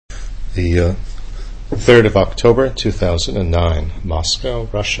the 3rd of October 2009, Moscow,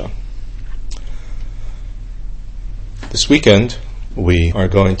 Russia. This weekend we are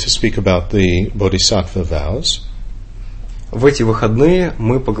going to speak about the Bodhisattva vows. В эти выходные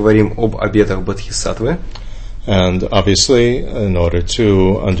мы поговорим об обетах Бодхисаттвы. And obviously, in order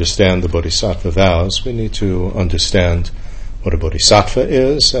to understand the Bodhisattva vows, we need to understand what a Bodhisattva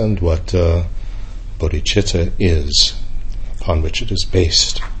is and what bodhicitta is, upon which it is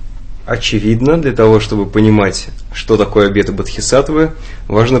based. Очевидно, для того, чтобы понимать, что такое обеты Бодхисаттвы,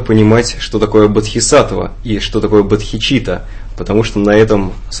 важно понимать, что такое Бодхисаттва и что такое бодхичитта, потому что на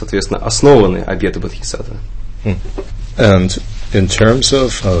этом, соответственно, основаны обеты Бодхисаттвы. And in terms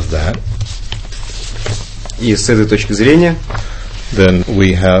of that, и с этой точки зрения, then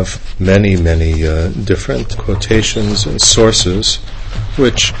we have many different quotations and sources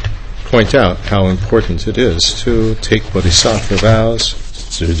which point out how important it is to take bodhisattva vows,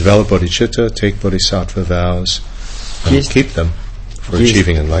 to develop bodhicitta, take bodhisattva vows, and keep them for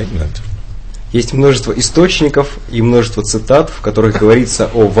achieving enlightenment. Есть множество источников и множество цитат, в которых говорится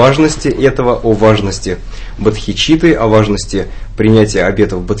о важности этого, о важности бодхичитты, о важности принятия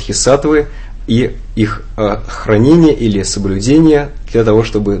обетов Бодхисаттвы и их хранения или соблюдения для того,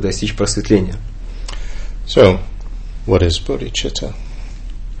 чтобы достичь просветления. So, what is bodhicitta?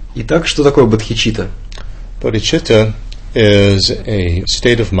 Итак, что такое бодхичитта? Bodhicitta is a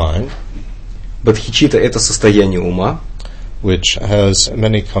state of mind. Бодхичитта – это состояние ума, which has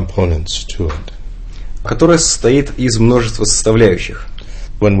many components to it, которое состоит из множества составляющих.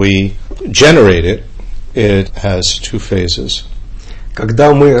 When we generate it, it has two phases.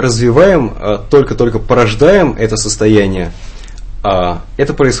 Когда мы развиваем, только порождаем это состояние,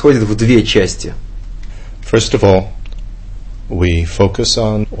 это происходит в две части. First of all, we focus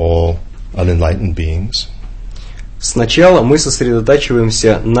on all unenlightened beings. Сначала мы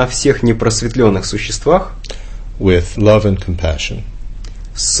сосредотачиваемся на всех непросветленных существах with love and compassion.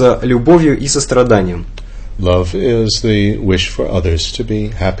 С любовью и состраданием. Love is the wish for others to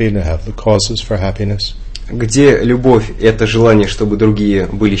be happy, to have the causes for happiness. Где любовь – это желание, чтобы другие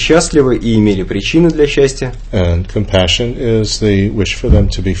были счастливы и имели причины для счастья. And compassion is the wish for them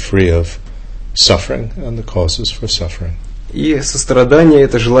to be free of suffering and the causes for suffering. И сострадание –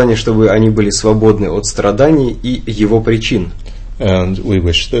 это желание, чтобы они были свободны от страданий и его причин. And we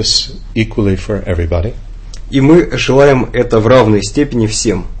wish this equally for everybody. И мы желаем это в равной степени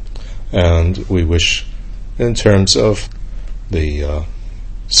всем. And we wish, in terms of the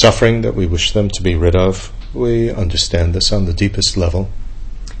suffering that we wish them to be rid of, we understand this on the deepest level.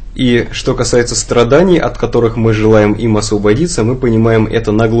 И что касается страданий, от которых мы желаем им освободиться, мы понимаем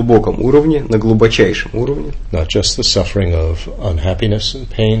это на глубоком уровне, на глубочайшем уровне. Not just the suffering of unhappiness and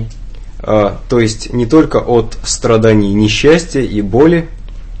pain. То есть не только от страданий несчастья и боли.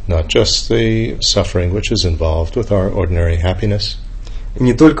 Not just the suffering which is involved with our ordinary happiness.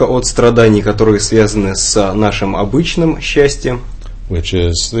 Не только от страданий, которые связаны с нашим обычным счастьем. Which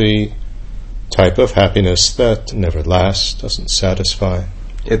is the type of happiness that never lasts, doesn't satisfy.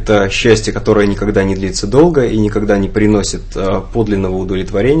 Это счастье, которое никогда не длится долго и никогда не приносит подлинного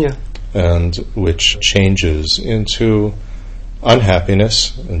удовлетворения. And which changes into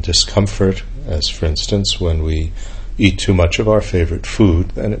unhappiness and discomfort, as for instance when we eat too much of our favorite food,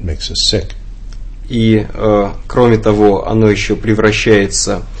 then it makes us sick. И, кроме того, оно еще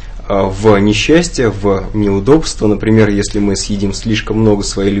превращается в несчастье, в неудобство. Например, если мы съедим слишком много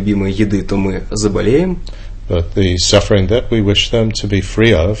своей любимой еды, то мы заболеем. But the suffering that we wish them to be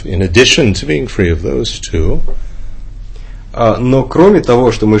free of, in addition to being free of those two, но кроме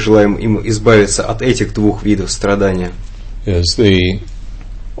того, что мы желаем им избавиться от этих двух видов страдания, is the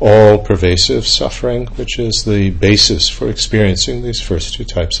all-pervasive suffering, which is the basis for experiencing these first two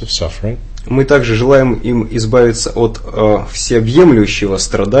types of suffering. Мы также желаем им избавиться от всеобъемлющего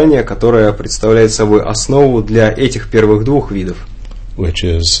страдания, которое представляет собой основу для этих первых двух видов. Which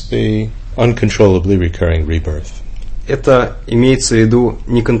is the uncontrollably recurring rebirth. Это имеется в виду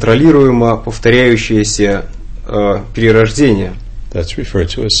неконтролируемо повторяющееся перерождение. That's referred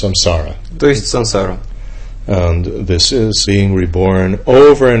to as samsara. То есть сансара. And this is being reborn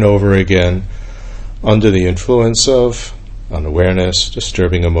over and over again under the influence of unawareness,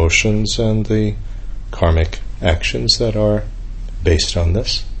 disturbing emotions, and the karmic actions that are based on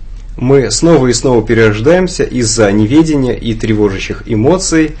this. Мы снова и снова перерождаемся из-за неведения и тревожащих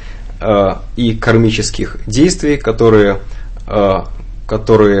эмоций и кармических действий, которые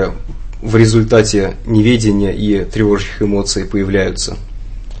в результате неведения и тревожащих эмоций появляются.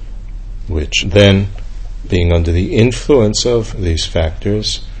 Which then, being under the influence of these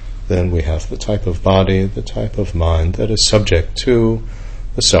factors, then we have the type of body, the type of mind that is subject to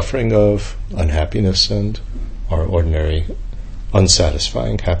the suffering of unhappiness and our ordinary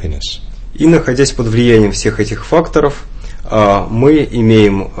unsatisfying happiness. И находясь под влиянием всех этих факторов, мы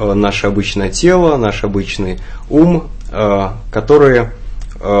имеем наше обычное тело, наш обычный ум, которые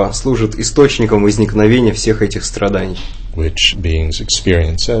служат источником возникновения всех этих страданий. Which beings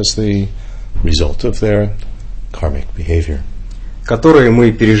experience as the result of their karmic behavior. Которые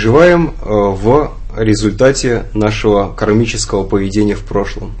мы переживаем в результате нашего кармического поведения в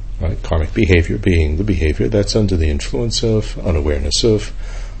прошлом. Right? Karmic behavior being the behavior that's under the influence of unawareness of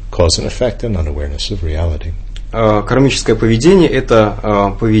cause and effect and unawareness of reality. Кармическое поведение –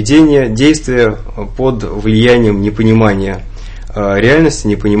 это поведение, действие под влиянием непонимания реальности,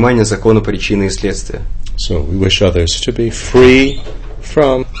 непонимания закона причины и следствия. So we wish others to be free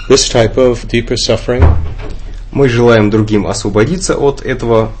from this type of deeper suffering. Мы желаем другим освободиться от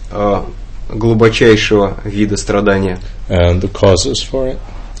этого глубочайшего вида страдания And the causes for it.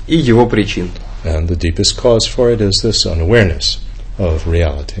 и его причин. And the deepest cause for it is this unawareness of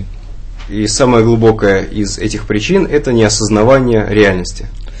reality. И самое глубокое из этих причин – это неосознавание реальности.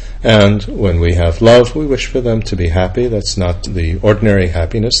 And when we have love, we wish for them to be happy. That's not the ordinary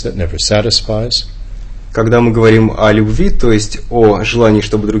happiness that never satisfies. Когда мы говорим о любви, то есть о желании,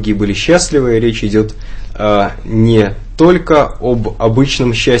 чтобы другие были счастливы, речь идет не только об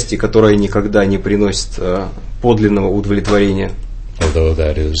обычном счастье, которое никогда не приносит подлинного удовлетворения. Although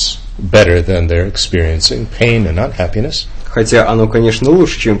that is better than their experiencing pain and unhappiness. Хотя оно, конечно,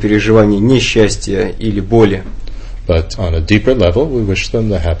 лучше, чем переживание несчастья или боли. But on a deeper level, we wish them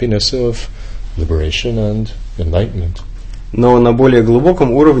the happiness of liberation and enlightenment. Но на более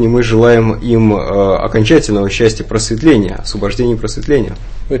глубоком уровне мы желаем им окончательного счастья, просветления, освобождения и просветления.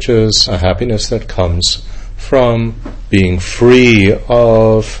 Which is a happiness that comes from being free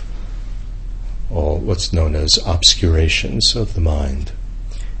of all what's known as obscurations of the mind.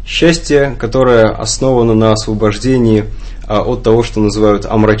 Счастье, которое основано на освобождении от того, что называют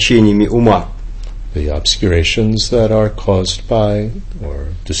омрачениями ума. The obscurations that are caused by or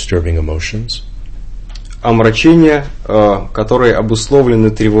disturbing emotions. Омрачения, которые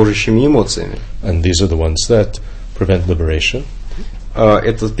обусловлены тревожащими эмоциями. And these are the ones that prevent liberation.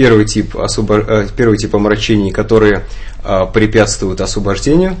 Это первый тип омрачений, которые препятствуют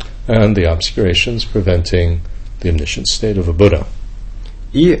освобождению. And the obscurations preventing the omniscient state of a Buddha.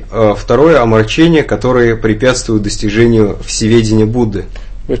 И второе омрачение, которые препятствуют достижению всеведения Будды.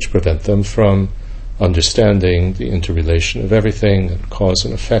 Which prevent them from understanding the interrelation of everything and cause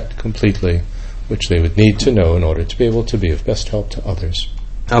and effect completely, which they would need to know in order to be able to be of best help to others.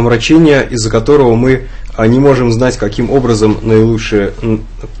 Омрачение, из-за которого мы не можем знать, каким образом лучше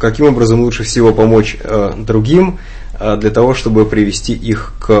всего помочь другим, для того, чтобы привести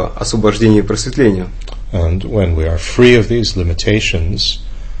их к освобождению и просветлению. And when we are free of these limitations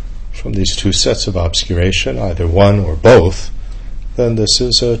from these two sets of obscuration, either one or both, then this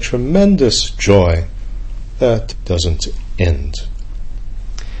is a tremendous joy that doesn't end.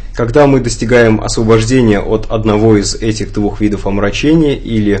 Когда мы достигаем освобождения от одного из этих двух видов омрачения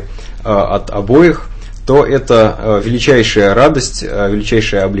или от обоих, то это величайшая радость,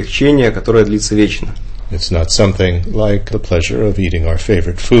 величайшее облегчение, которое длится вечно. It's not something like the pleasure of eating our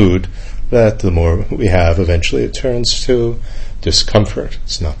favorite food, that the more we have, eventually it turns to discomfort.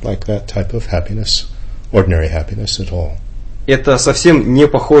 It's not like that type of happiness, ordinary happiness at all. Это совсем не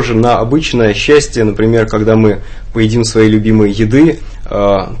похоже на обычное счастье, например, когда мы поедим своей любимой еды,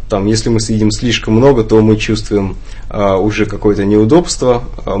 если мы съедим слишком много, то мы чувствуем уже какое-то неудобство,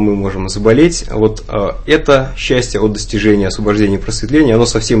 мы можем заболеть. Вот это счастье от достижения освобождения и просветления, оно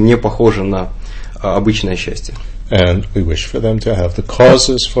совсем не похоже на обычное счастье. And we wish for them to have the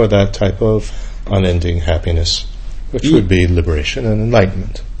causes for that type of unending happiness, which would be liberation and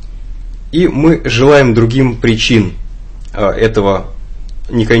enlightenment. И мы желаем другим причин этого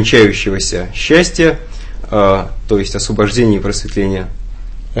некончающегося счастья, то есть освобождения и просветления.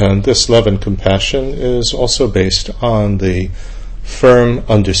 And this love and compassion is also based on the firm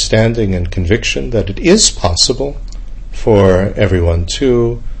understanding and conviction that it is possible for everyone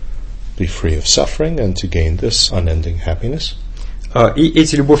to be free of suffering and to gain this unending happiness. И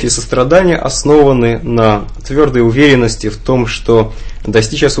эти любовь и сострадание основаны на твердой уверенности в том, что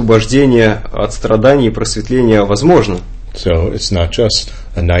достичь освобождения от страданий и просветления возможно. So it's not just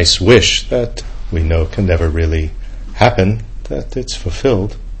a nice wish that we know can never really happen, that it's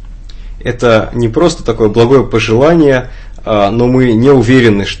fulfilled. Это не просто такое благое пожелание, но мы не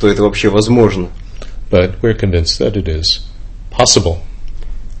уверены, что это вообще возможно. But we're convinced that it is possible.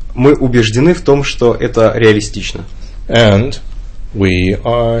 Мы убеждены в том, что это реалистично. And we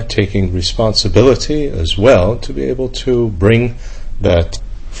are taking responsibility as well to be able to bring that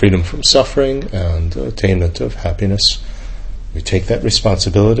freedom from suffering and attainment of happiness. We take that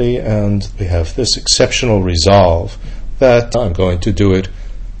responsibility and we have this exceptional resolve that I'm going to do it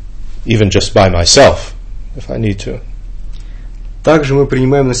even just by myself, if I need to. Также мы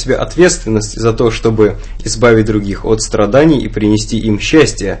принимаем на себя ответственность за то, чтобы избавить других от страданий и принести им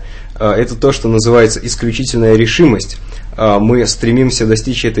счастье. Это то, что называется исключительная решимость. Мы стремимся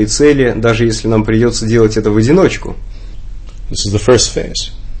достичь этой цели, даже если нам придется делать это в одиночку. This is the first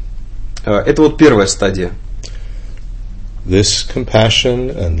phase. Это вот первая стадия. This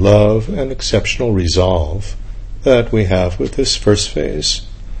compassion and love and exceptional resolve that we have with this first phase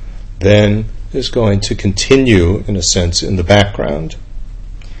then is going to continue, in a sense, in the background.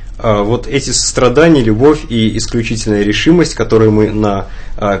 Вот эти сострадания, любовь и исключительная решимость, которые мы на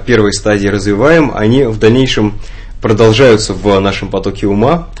первой стадии развиваем, они в дальнейшем продолжаются в нашем потоке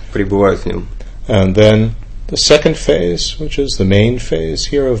ума, пребывают в нем. And then the second phase, which is the main phase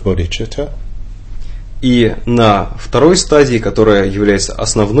here of bodhicitta. И на второй стадии, которая является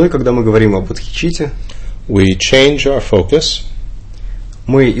основной, когда мы говорим о бодхичитте, we change our focus.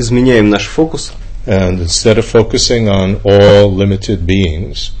 Мы изменяем наш фокус. And instead of focusing on all limited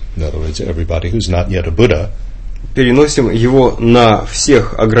beings, in other words, everybody who's not yet a Buddha, переносим его на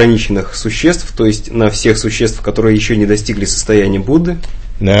всех ограниченных существ, то есть на всех существ, которые еще не достигли состояния Будды.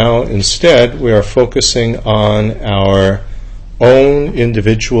 Now, instead, we are focusing on our own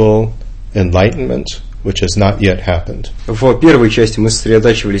individual enlightenment, which has not yet happened. В первой части мы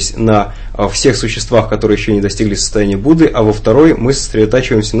сосредотачивались на всех существах, которые еще не достигли состояния Будды, а во второй мы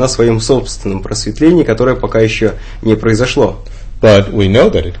сосредотачиваемся на своем собственном просветлении, которое пока еще не произошло. But we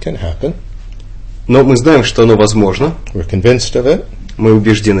know that it can happen. Но мы знаем, что оно возможно. We're convinced of it. Мы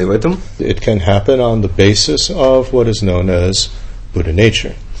убеждены в этом. It can happen on the basis of what is known as Buddha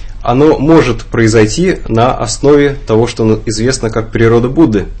nature. Оно может произойти на основе того, что известно как природа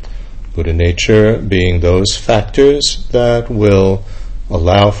Будды. Buddha nature being those factors that will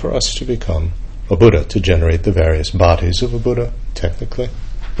allow for us to become a Buddha, to generate the various bodies of a Buddha, technically.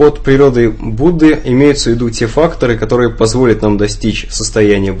 Под природой Будды имеются в виду те факторы, которые позволят нам достичь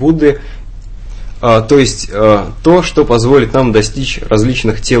состояния Будды, то есть то, что позволит нам достичь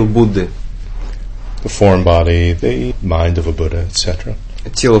различных тел Будды. The form body, the mind of a Buddha, etc.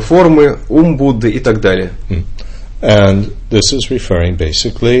 Тело формы, ум Будды и так далее. And this is referring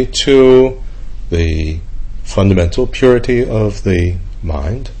basically to the fundamental purity of the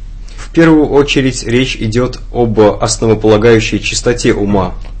mind. В первую очередь речь идет об основополагающей чистоте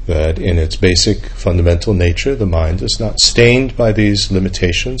ума. That in its basic fundamental nature, the mind is not stained by these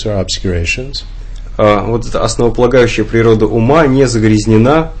limitations or obscurations. Вот эта основополагающая природа ума не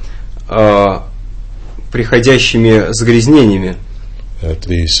загрязнена приходящими загрязнениями. That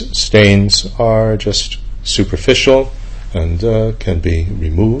these stains are just superficial and can be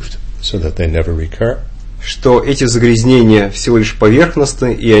removed so that they never recur. Что эти загрязнения всего лишь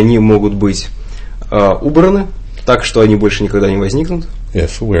поверхностны, и они могут быть убраны, так что они больше никогда не возникнут.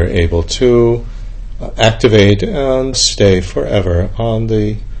 If we're able to activate and stay forever on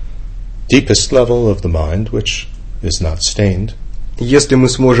the deepest level of the mind, which is not stained. Если мы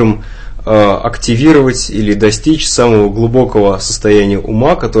сможем активировать или достичь самого глубокого состояния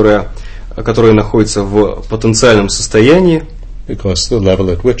ума, которое находится в потенциальном состоянии, because the level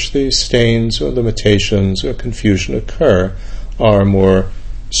at which these stains or limitations or confusion occur are more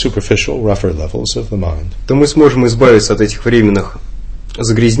superficial, rougher levels of the mind. То мы сможем избавиться от этих временных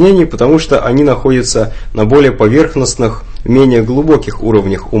загрязнений, потому что они находятся на более поверхностных, менее глубоких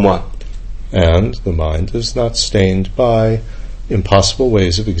уровнях ума. And the mind is not stained by impossible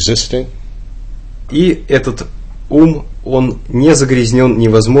ways of existing. И этот ум, он не загрязнен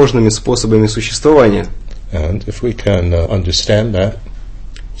невозможными способами существования. And if we can understand that,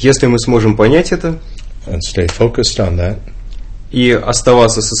 если мы сможем понять это, and stay focused on that, и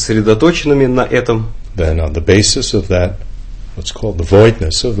оставаться сосредоточенными на этом, then on the basis of that, what's called the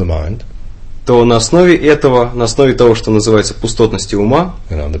voidness of the mind, то на основе этого, на основе того, что называется пустотностью ума,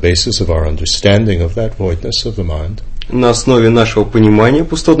 and on the basis of our understanding of that voidness of the mind, на основе нашего понимания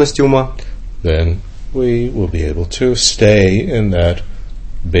пустотности ума, then we will be able to stay in that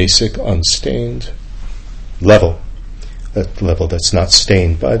basic unstained level, that level that's not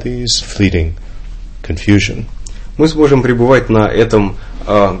stained by these fleeting confusion. Мы сможем пребывать на этом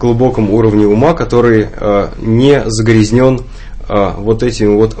глубоком уровне ума, который не загрязнен вот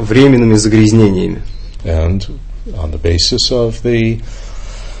этими вот временными загрязнениями. And on the basis of the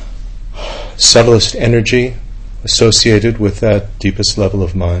subtlest energy associated with that deepest level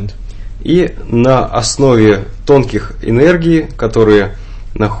of mind, и на основе тонких энергий, которые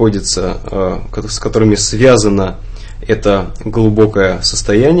находятся, с которыми связана это глубокое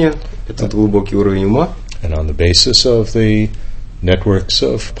состояние, этот глубокий уровень ума. And on the basis of the networks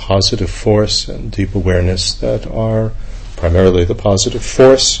of positive force and deep awareness that are primarily the positive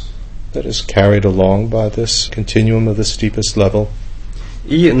force that is carried along by this continuum of the steepest level.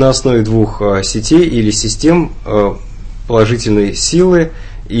 И на основе двух сетей или систем положительной силы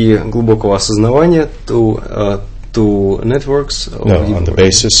и глубокого осознавания to networks of on the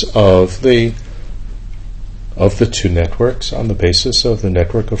basis of the two networks, on the basis of the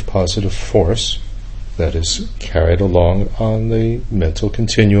network of positive force that is carried along on the mental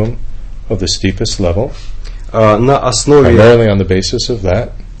continuum of the steepest level. На основе primarily on the basis of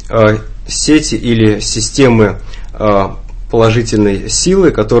that. Сети или системы положительной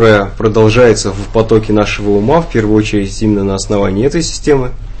силы, которая продолжается в потоке нашего ума, в первую очередь именно на основании этой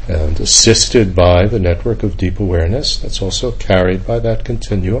системы. And assisted by the network of deep awareness that's also carried by that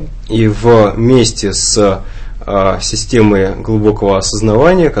continuum. И вместе с системой глубокого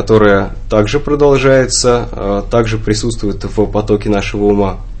осознавания, которая также продолжается, также присутствует в потоке нашего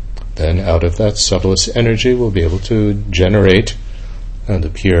ума. Then out of that subtlest energy we'll be able to generate and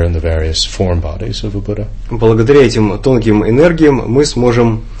appear in the various form bodies of a Buddha. Благодаря этим тонким энергиям мы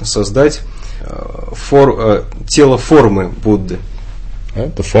сможем создать тело формы Будды.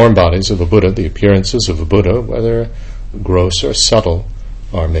 Right? The form bodies of a Buddha, the appearances of a Buddha, whether gross or subtle,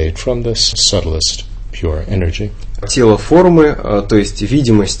 are made from this subtlest pure energy. Тело формы, то есть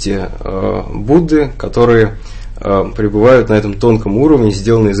видимости Будды, которые пребывают на этом тонком уровне,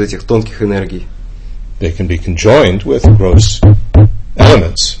 сделаны из этих тонких энергий. They can be conjoined with gross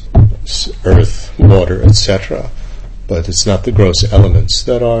elements, earth, water, etc. But it's not the gross elements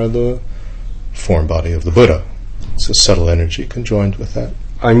that are the form body of the Buddha. It's a subtle energy conjoined with that,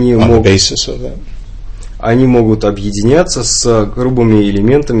 on the basis of that. Они могут объединяться с грубыми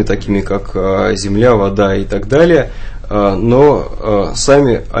элементами, такими как земля, вода и так далее, но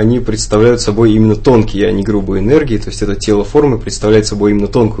сами они представляют собой именно тонкие, а не грубые энергии, то есть это тело формы представляет собой именно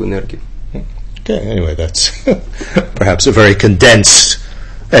тонкую энергию. Okay, anyway, that's perhaps a very condensed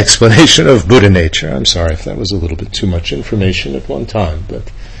explanation of Buddha nature. I'm sorry if that was a little bit too much information at one time,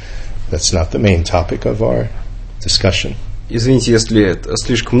 but that's not the main topic of our discussion. Извините, если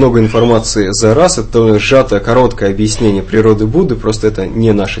слишком много информации за раз, это сжатое, короткое объяснение природы Будды, просто это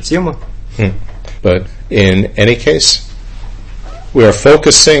не наша тема. But in any case, we are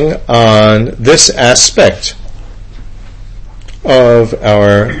focusing on this aspect of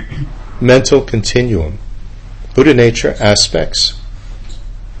our mental continuum, Buddha nature aspects.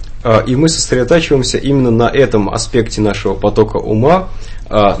 И мы сосредотачиваемся именно на этом аспекте нашего потока ума,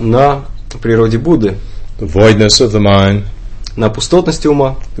 на природе Будды. The voidness of the mind, на пустотности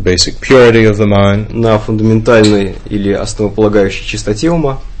ума, the basic purity of the mind, на фундаментальной или основополагающей чистоте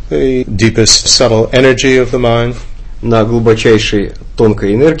ума, the deepest subtle energy of the mind, на глубочайшей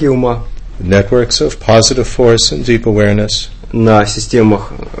тонкой энергии ума, networks of positive force and deep awareness, на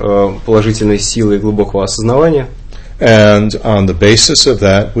системах положительной силы и глубокого осознавания. And on the basis of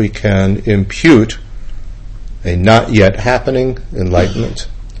that we can impute a not yet happening enlightenment.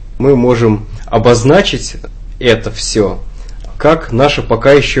 Мы можем обозначить это все как наше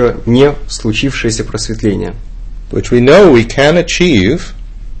пока еще не случившееся просветление. Which we know we can achieve.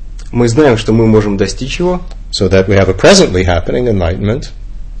 Мы знаем, что мы можем достичь его. So that we have a presently happening enlightenment.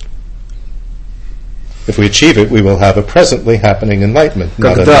 If we achieve it, we will have a presently happening enlightenment,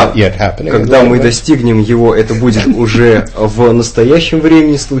 not a not yet happening enlightenment. Когда мы достигнем его, это будет уже в настоящем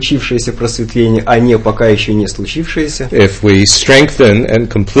времени случившееся просветление, а не пока еще не случившееся. If we strengthen and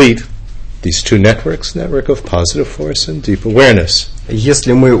complete these two networks, network of positive force and deep awareness.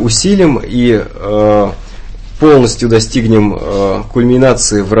 Если мы усилим и полностью достигнем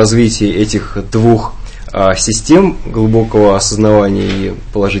кульминации в развитии этих двух систем глубокого осознавания и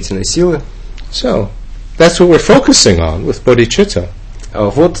положительной силы. So, that's what we're focusing on with bodhicitta.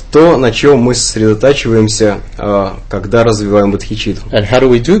 Вот то, на чем мы сосредотачиваемся, когда развиваем бодхичитту. And how do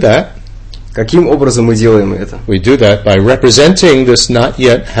we do that? Каким образом мы делаем это? We do that by representing this not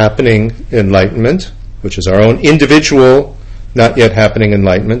yet happening enlightenment, which is our own individual not yet happening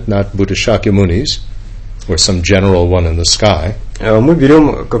enlightenment, not Buddha Shakyamuni's, or some general one in the sky. Мы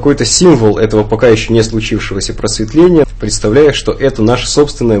берем какой-то символ этого пока еще не случившегося просветления, представляя, что это наше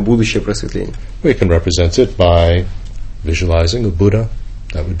собственное будущее просветление. We can represent it by visualizing a Buddha.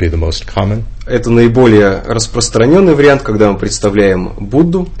 That would be the most common. Это наиболее распространенный вариант, когда мы представляем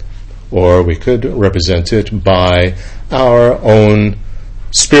Будду. Or we could represent it by our own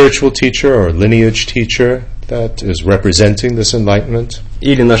spiritual teacher or lineage teacher that is representing this enlightenment.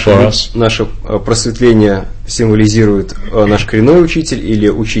 Или наше просветление символизирует наш коренной учитель или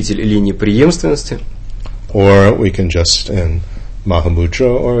учитель линии преемственности. Or we can just, in Mahamudra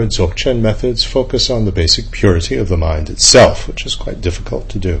or Dzogchen methods, focus on the basic purity of the mind itself, which is quite difficult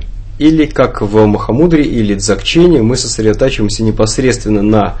to do. Или, как в Махамудре или Дзогчене, мы сосредотачиваемся непосредственно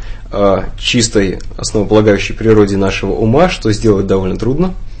на чистой, основополагающей природе нашего ума, что сделать довольно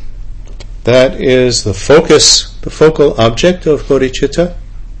трудно. That is the focus, the focal object of bodhicitta.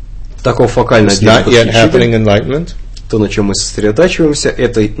 Таков фокальный It's not yet happening бодхичитты. enlightenment. То, на чем мы сосредотачиваемся,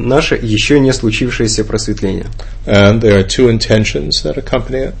 это наше еще не случившееся просветление. And there are two intentions that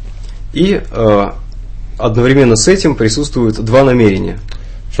accompany it. И одновременно с этим присутствуют два намерения.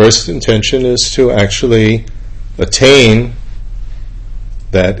 First intention is to actually attain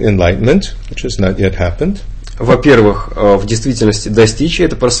that enlightenment, which has not yet happened. Во-первых, в действительности достичь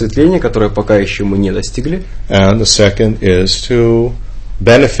это просветление, которое пока еще мы не достигли. And the second is to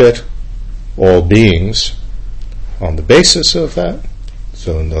benefit all beings on the basis of that.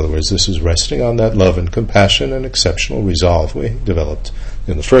 So in other words, this is resting on that love and compassion and exceptional resolve we developed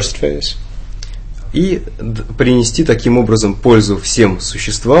in the first phase. И принести таким образом пользу всем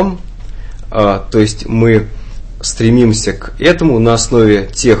существам. То есть мы стремимся к этому на основе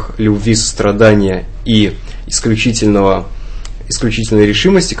тех любви, сострадания и исключительной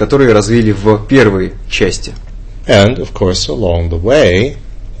решимости, которые развили в первой части. And of course, along the way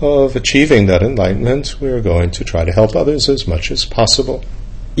of achieving that enlightenment, we are going to try to help others as much as possible.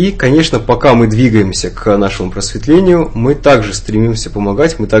 И, конечно, пока мы двигаемся к нашему просветлению, мы также стремимся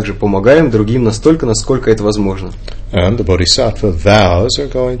помогать, мы также помогаем другим настолько, насколько это возможно. And the Bodhisattva vows are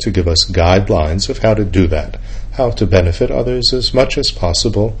going to give us guidelines of how to do that, how to benefit others as much as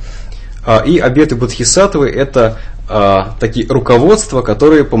possible. И обеты бодхисаттвы – это такие руководства,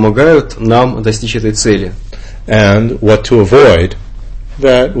 которые помогают нам достичь этой цели. And what to avoid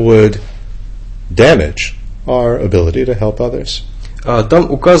that would damage our ability to help others. Там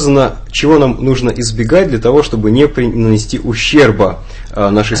указано, чего нам нужно избегать для того, чтобы не нанести ущерба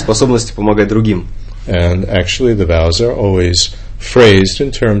нашей способности помогать другим. And actually the vows are always phrased in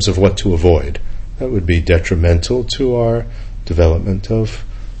terms of what to avoid. That would be detrimental to our development of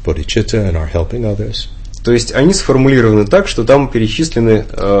bodhicitta and our helping others. То есть они сформулированы так, что там перечислено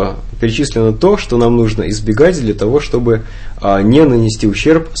то, что нам нужно избегать для того, чтобы не нанести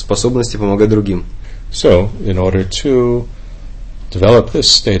ущерб способности помогать другим. So, in order to develop this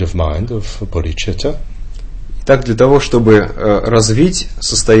state of mind of bodhicitta, Так, для того, чтобы развить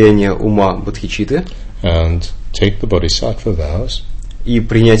состояние ума бодхичитты and take the bodhisattva vows, и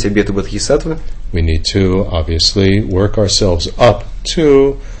принять обеты бодхисаттвы, we need to obviously work ourselves up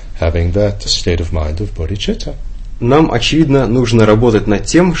to having that state of mind of bodhicitta. нам, очевидно, нужно работать над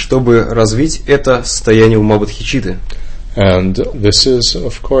тем, чтобы развить это состояние ума бодхичитты. And this is,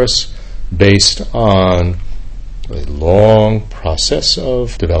 of course, based on a long process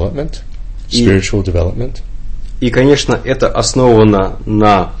of development, spiritual development. И, конечно, это основано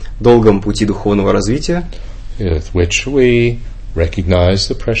на долгом пути духовного развития, With which we recognize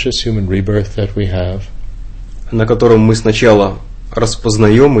the precious human rebirth that we have, на котором мы сначала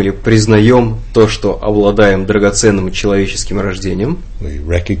распознаем или признаем то, что обладаем драгоценным человеческим рождением. we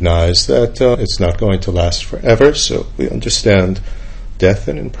recognize that it's not going to last forever, so we understand death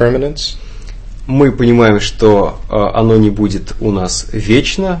and impermanence. Мы понимаем, что оно не будет у нас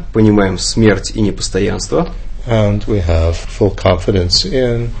вечно, понимаем смерть и непостоянство. And we have full confidence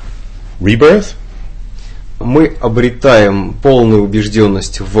in rebirth. Мы обретаем полную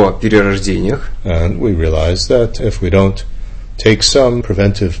убежденность в перерождениях. And we realize that if we don't take some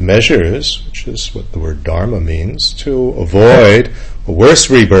preventive measures, which is what the word dharma means, to avoid a worse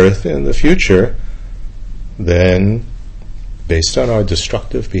rebirth in the future, then based on our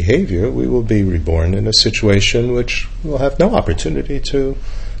destructive behavior, we will be reborn in a situation which will have no opportunity to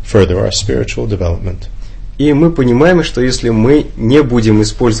further our spiritual development. И мы понимаем, что если мы не будем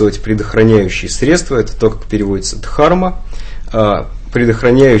использовать предохраняющие средства, это то, как переводится дхарма,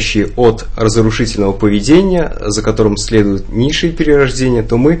 предохраняющие от разрушительного поведения, за которым следуют низшие перерождения,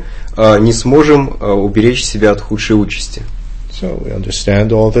 то мы не сможем уберечь себя от худшей участи. So we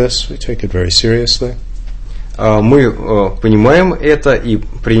understand all this, we take it very seriously. Мы понимаем это и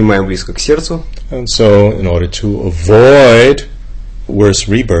принимаем близко к сердцу. And so in order to avoid worse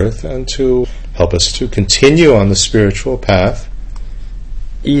rebirth and to help us to continue on the spiritual path,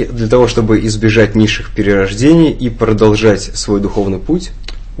 и для того, чтобы избежать низших перерождений и продолжать свой духовный путь,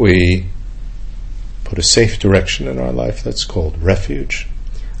 we put a safe direction in our life that's called refuge.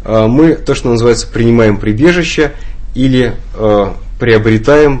 Мы то, что называется, принимаем прибежище или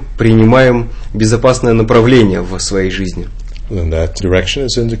принимаем безопасное направление в своей жизни. And that direction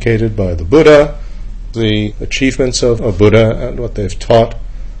is indicated by the Buddha, the achievements of a Buddha and what they've taught,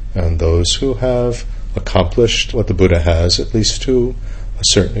 and those who have accomplished what the Buddha has, at least to a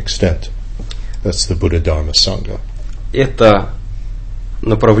certain extent. That's the Buddha Dharma Sangha. Это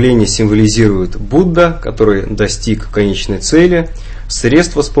направление символизирует Будда, который достиг конечной цели,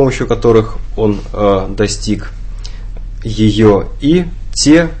 средства, с помощью которых он достиг ее, и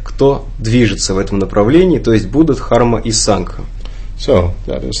те, кто движется в этом направлении, то есть Будда, Дхарма и Сангха. So,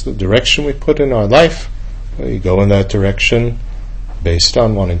 that is the direction we put in our life. We go in that direction based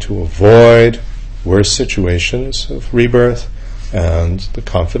on wanting to avoid worse situations of rebirth, and the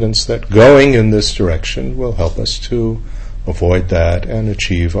confidence that going in this direction will help us to avoid that and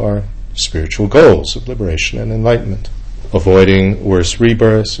achieve our spiritual goals of liberation and enlightenment. Avoiding worse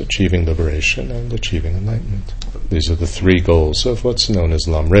rebirths, achieving liberation, and achieving enlightenment. These are the three goals of what's known as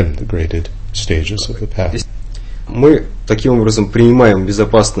Lamrim, the graded stages of the path. Мы таким образом принимаем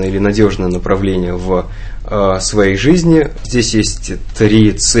безопасное или надежное направление в своей жизни. Здесь есть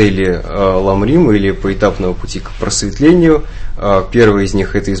три цели ламрима или поэтапного пути к просветлению. Первое из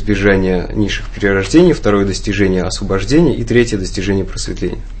них — это избежание низших перерождений, второе — достижение освобождения, и третье — достижение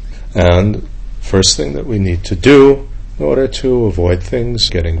просветления. And first thing that we need to do in order to avoid things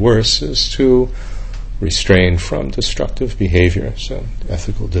getting worse is to restrain from destructive behavior, so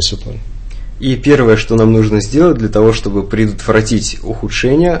ethical discipline. И первое, что нам нужно сделать для того, чтобы предотвратить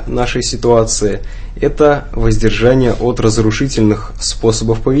ухудшение нашей ситуации, это воздержание от разрушительных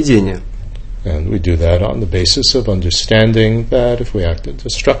способов поведения. And we do that on the basis of understanding that if we act in a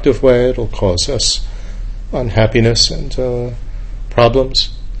destructive way, it will cause us unhappiness and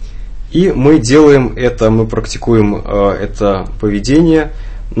problems. И мы делаем это, мы практикуем это поведение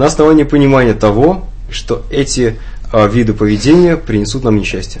на основании понимания того, что эти виды поведения принесут нам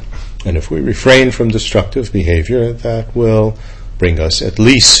несчастье. And if we refrain from destructive behavior, that will bring us at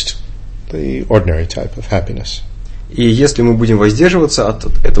least the ordinary type of happiness. И если мы будем воздерживаться от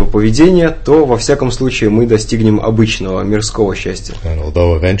этого поведения, то во всяком случае мы достигнем обычного мирского счастья. And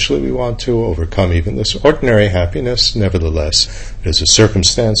although eventually we want to overcome even this ordinary happiness, nevertheless, it is a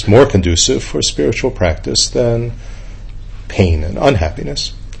circumstance more conducive for spiritual practice than pain and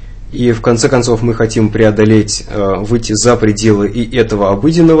unhappiness. И в конце концов мы хотим преодолеть, выйти за пределы и этого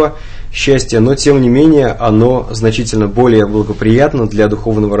обыденного счастья, но тем не менее оно значительно более благоприятно для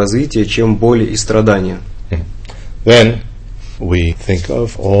духовного развития, чем боли и страдания. Then we think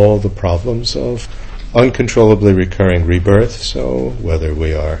of all the problems of uncontrollably recurring rebirth, so whether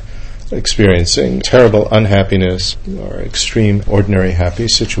we are experiencing terrible unhappiness or extreme ordinary happy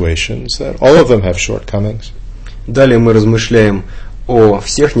situations, that all of them have shortcomings. Далее мы размышляем о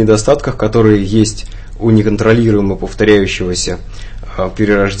всех недостатках, которые есть у неконтролируемо повторяющегося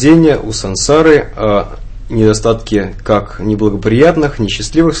перерождения, у сансары, недостатки как неблагоприятных,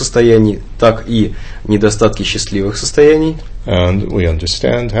 несчастливых состояний, так и недостатки счастливых состояний. And we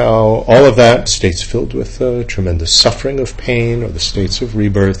understand how all of that, states filled with tremendous suffering of pain, or the states of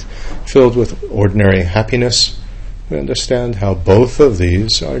rebirth filled with ordinary happiness, we understand how both of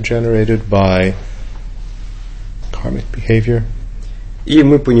these are generated by karmic behavior. И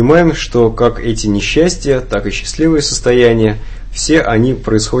мы понимаем, что как эти несчастья, так и счастливые состояния, все они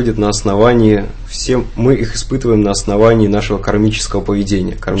происходят на основании, все мы их испытываем на основании нашего кармического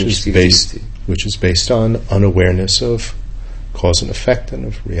поведения, кармических действий. Which is based on unawareness of cause and effect and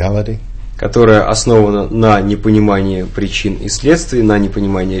of reality. Которая основана на непонимании причин и следствий, на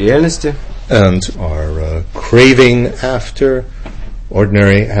непонимании реальности. And our craving after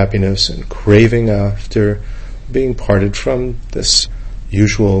ordinary happiness and craving after being parted from this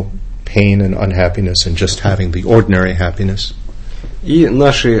usual pain and unhappiness and just having the ordinary happiness. И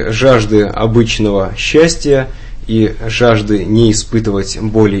наши жажды обычного счастья и жажды не испытывать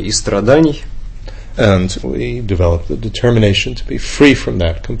боли и страданий. And we develop the determination to be free from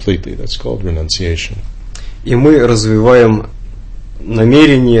that completely. That's called renunciation. И мы развиваем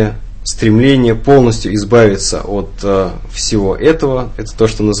намерение, стремление полностью избавиться от всего этого. Это то,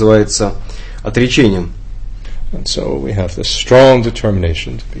 что называется отречением. And so we have this strong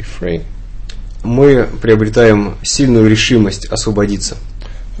determination to be free. Мы приобретаем сильную решимость освободиться.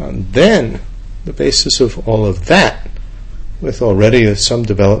 And then, the basis of all of that, with already some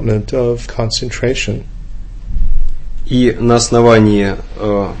development of concentration. И на основании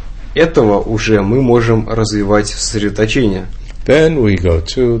этого уже мы можем развивать сосредоточение. Then we go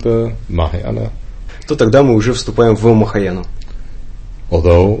to the Mahayana. То тогда мы уже вступаем в Махаяну.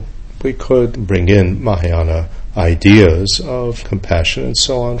 Although we could bring in Mahayana ideas of compassion and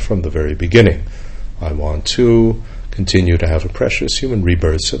so on from the very beginning. I want to continue to have a precious human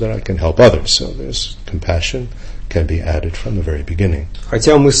rebirth so that I can help others. So there's compassion, can be added from the very beginning.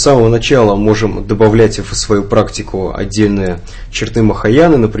 Хотя мы с самого начала можем добавлять в свою практику отдельные черты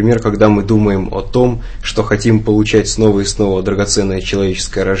Махаяны, например, когда мы думаем о том, что хотим получать снова и снова драгоценное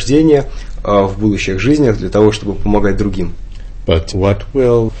человеческое рождение в будущих жизнях для того, чтобы помогать другим. But what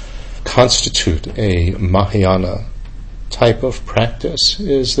will constitute a Mahayana type of practice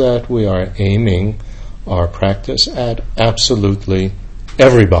is that we are aiming our practice at absolutely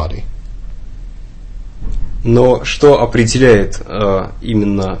everybody. Но что определяет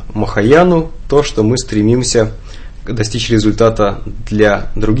именно Махаяну? То, что мы стремимся достичь результата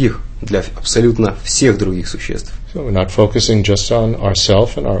для других, для абсолютно всех других существ. So we're not focusing just on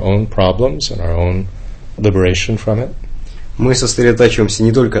ourselves and our own problems and our own liberation from it. Мы сосредотачиваемся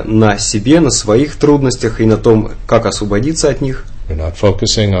не только на себе, на своих трудностях и на том, как освободиться от них. We're not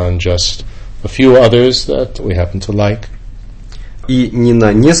focusing on just a few others that we happen to like. И не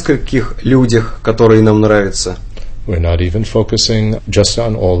на нескольких людях, которые нам нравятся. We're not even focusing just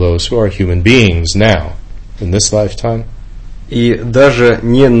on all those who are human beings now, in this lifetime. И даже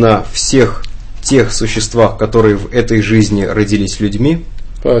не на всех тех существах, которые в этой жизни родились людьми.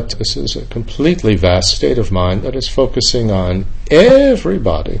 But this is a completely vast state of mind that is focusing on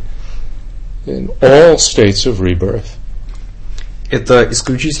everybody in all states of rebirth. Это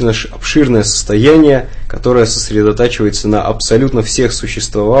исключительно обширное состояние, которое сосредотачивается на абсолютно всех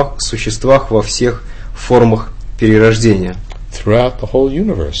существах во всех формах перерождения. Throughout the whole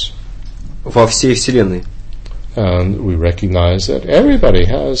universe. Во всей Вселенной. And we recognize that everybody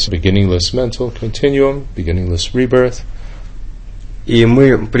has beginningless mental continuum, beginningless rebirth. И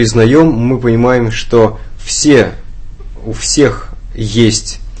мы признаем, мы понимаем, что у всех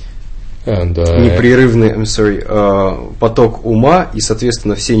есть непрерывный поток ума, и,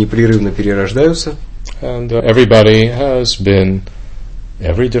 соответственно, все непрерывно перерождаются. And everybody has been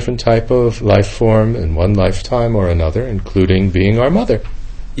every different type of life form in one lifetime or another, including being our mother.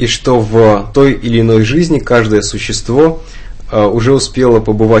 И что в той или иной жизни каждое существо уже успело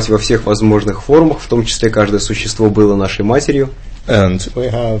побывать во всех возможных формах, в том числе каждое существо было нашей матерью. And we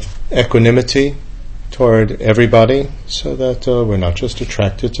have equanimity toward everybody, so that we're not just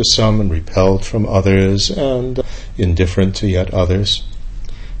attracted to some and repelled from others and indifferent to yet others.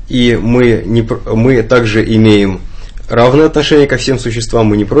 И мы также имеем равное отношение ко всем существам,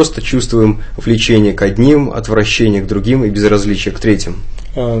 мы не просто чувствуем влечение к одним, отвращение к другим и безразличие к третьим.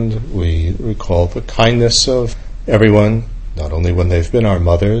 And we recall the kindness of everyone, not only when they've been our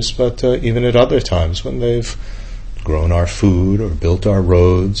mothers, but even at other times when they've grown our food or built our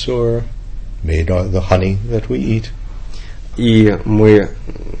roads or made the honey that we eat. И мы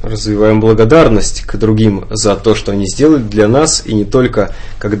развиваем благодарность к другим за то, что они сделали для нас, и не только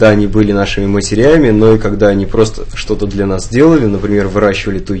когда они были нашими матерями, но и когда они просто что-то для нас делали, например,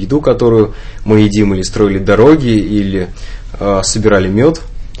 выращивали ту еду, которую мы едим, или строили дороги, или собирали мед.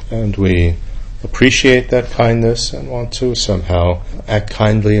 And we appreciate that kindness and want to somehow act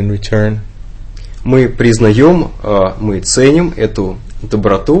kindly in return. Мы признаем, мы ценим эту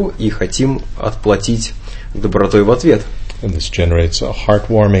доброту и хотим отплатить добротой в ответ. And this generates a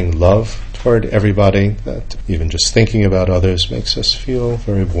heartwarming love toward everybody that even just thinking about others makes us feel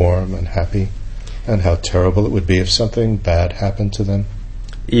very warm and happy, and how terrible it would be if something bad happened to them.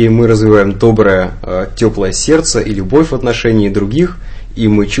 И мы развиваем доброе, теплое сердце и любовь в отношении других, и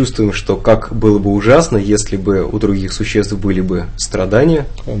мы чувствуем, что как было бы ужасно, если бы у других существ были бы страдания.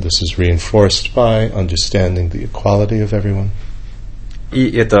 And this is reinforced by understanding the equality of everyone. И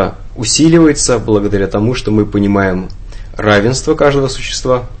это усиливается благодаря тому, что мы понимаем равенство каждого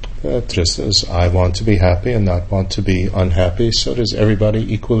существа. Just as I want to be happy and not want to be unhappy, so does everybody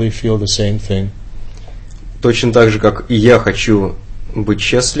equally feel the same thing. Точно так же, как и я хочу быть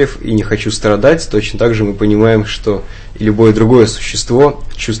счастлив и не хочу страдать, точно так же мы понимаем, что и любое другое существо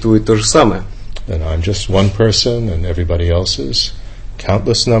чувствует то же самое. And I'm just one person, and everybody else is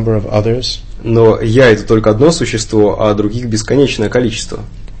countless number of others. Но я это только одно существо, а других бесконечное количество.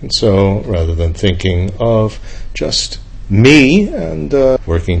 And so, rather than thinking of just me and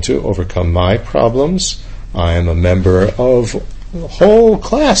working to overcome my problems, I am a member of a whole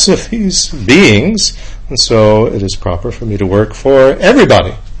class of these beings, and so it is proper for me to work for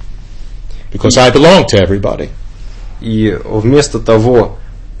everybody, because I belong to everybody. И вместо того,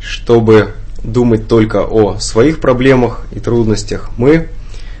 чтобы думать только о своих проблемах и трудностях, мы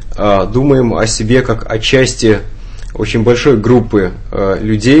думаем о себе как о части очень большой группы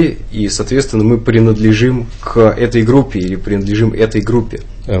людей, и, соответственно, мы принадлежим к этой группе или принадлежим этой группе.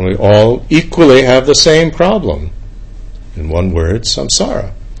 And we all equally have the same problem. In one word,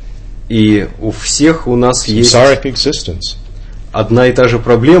 samsara. И у всех у нас есть Samsaric existence. одна и та же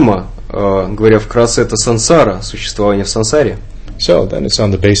проблема, говоря вкратце, это сансара, существование в сансаре. So then it's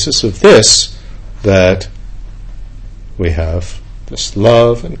on the basis of this that we have this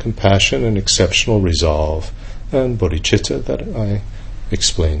love and compassion and exceptional resolve and bodhicitta that I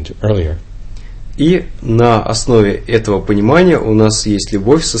explained earlier. И на основе этого понимания у нас есть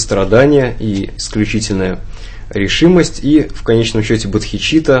любовь, сострадание и исключительная решимость, и в конечном счете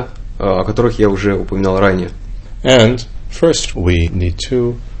бодхичитта, о которых я уже упоминал ранее. And first we need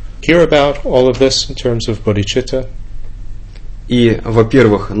to hear about all of this in terms of bodhicitta. И,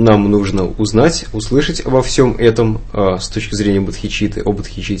 во-первых, нам нужно узнать, услышать обо всем этом с точки зрения бодхичитты, о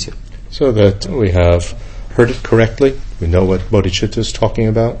бодхичитте. So that we have heard it correctly, we know what bodhicitta is talking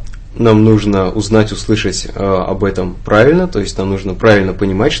about. Нам нужно узнать, услышать об этом правильно, то есть нам нужно правильно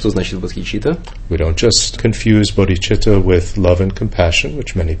понимать, что значит бодхичитта. We don't just confuse bodhicitta with love and compassion,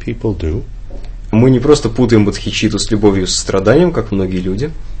 which many people do. Мы не просто путаем бодхичитту с любовью и состраданием, как многие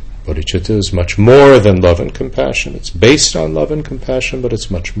люди. Bodhicitta is much more than love and compassion. It's based on love and compassion, but it's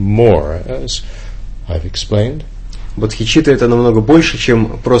much more, as I've explained. Бодхичитта — это намного больше,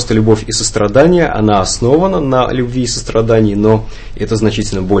 чем просто любовь и сострадание. Она основана на любви и сострадании, но это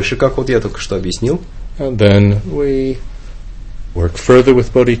значительно больше, как вот я только что объяснил. And then we work further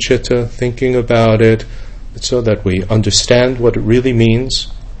with bodhicitta, thinking about it, so that we understand what it really means.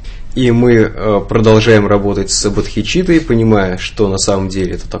 И мы продолжаем работать с бодхичиттой, понимая, что на самом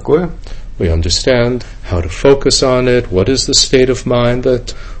деле это такое. We understand how to focus on it, what is the state of mind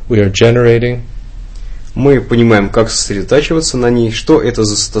that we are generating. Мы понимаем, как сосредотачиваться на ней, что это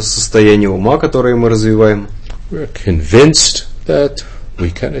за состояние ума, которое мы развиваем. We're convinced that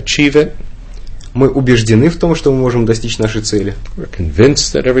we can achieve it. Мы убеждены в том, что мы можем достичь нашей цели. We're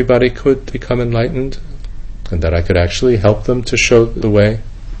convinced that everybody could become enlightened and that I could actually help them to show the way.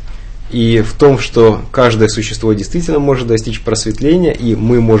 И в том, что каждое существо действительно может достичь просветления, и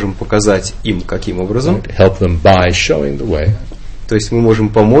мы можем показать им, каким образом. Help them by showing the way. То есть мы можем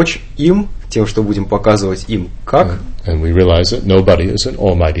помочь им тем, что будем показывать им, как. And we realize that nobody is an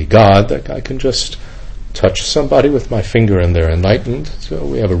almighty God, that I can just touch somebody with my finger and they're enlightened. So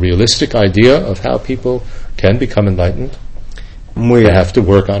we have a realistic idea of how people can become enlightened. They have to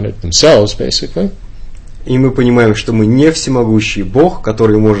work on it themselves, basically. И мы понимаем, что мы не всемогущий Бог,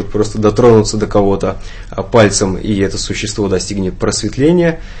 который может просто дотронуться до кого-то пальцем, и это существо достигнет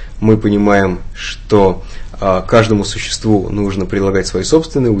просветления. Мы понимаем, что каждому существу нужно прилагать свои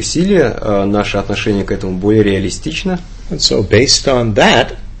собственные усилия, наше отношение к этому более реалистично. And so based on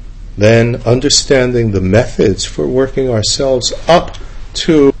that, then understanding the methods for working ourselves up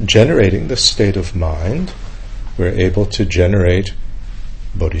to generating the state of mind, we're able to generate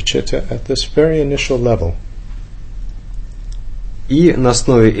bodhicitta at this very initial level. И на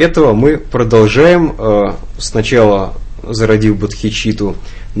основе этого мы продолжаем, сначала зародив бодхичитту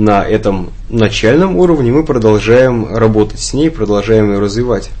на этом начальном уровне, мы продолжаем работать с ней, продолжаем ее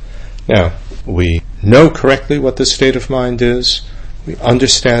развивать. Now, we know correctly what the state of mind is, we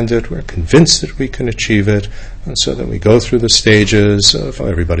understand it, we're convinced that we can achieve it, and so then we go through the stages of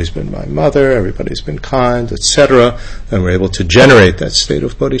everybody's been my mother, everybody's been kind, etc., and we're able to generate that state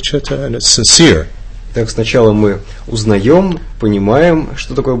of bodhicitta, and it's sincere. Так сначала мы узнаем, понимаем,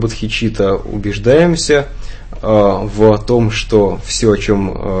 что такое бодхичитта, убеждаемся в том, что все, о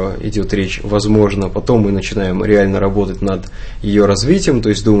чем идет речь, возможно. Потом мы начинаем реально работать над ее развитием, то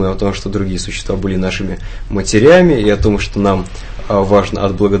есть думаем о том, что другие существа были нашими матерями, и о том, что нам важно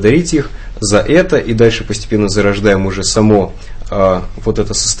отблагодарить их за это, и дальше постепенно зарождаем уже само вот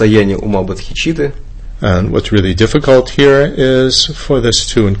это состояние ума бодхичитты. And what's really difficult here is for this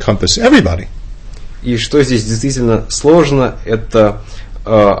to encompass everybody. И что здесь действительно сложно, это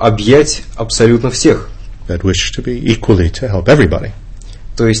объять абсолютно всех. That wish to be equally to help everybody.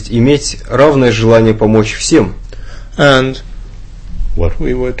 То есть иметь равное желание помочь всем. And what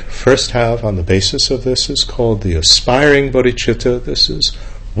we would first have on the basis of this is called the aspiring bodhicitta. This is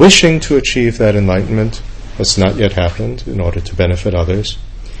wishing to achieve that enlightenment that's not yet happened in order to benefit others.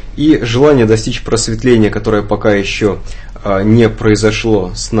 И желание достичь просветления, которое пока еще не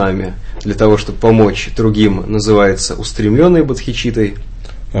произошло с нами, для того, чтобы помочь другим, называется устремленной бодхичиттой.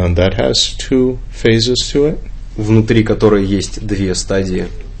 And that has two phases to it. Внутри которой есть две стадии.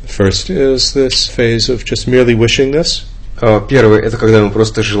 First is this phase of just merely wishing this. Первое — это когда мы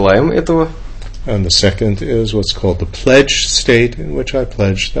просто желаем этого. And the second is what's called the pledge state, in which I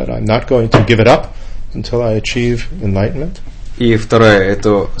pledge that I'm not going to give it up until I achieve enlightenment. И вторая —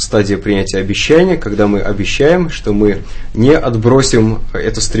 это стадия принятия обещания, когда мы обещаем, что мы не отбросим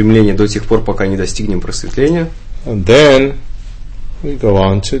это стремление до тех пор, пока не достигнем просветления. And then we go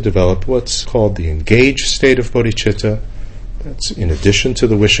on to develop what's called the engaged state of bodhicitta, That's in addition to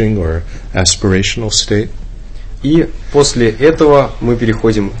the wishing or aspirational state. И после этого мы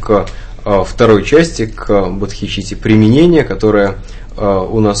переходим к второй части, к бодхичитте применения, которая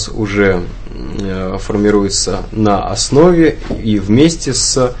у нас уже формируется на основе и вместе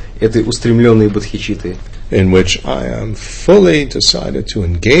с этой устремленной бодхичиттой. In which I am fully decided to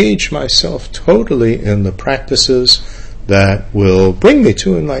engage myself totally in the practices that will bring me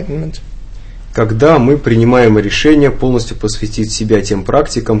to enlightenment. Когда мы принимаем решение полностью посвятить себя тем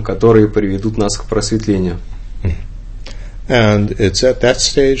практикам, которые приведут нас к просветлению. And it's at that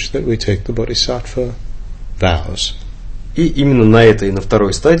stage that we take the bodhisattva vows. И именно на этой, на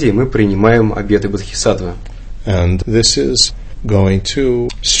второй стадии мы принимаем обеты бодхисаттвы. And this is going to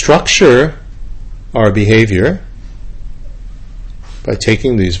structure our behavior by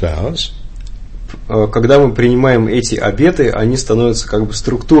taking these vows. Когда мы принимаем эти обеты, они становятся как бы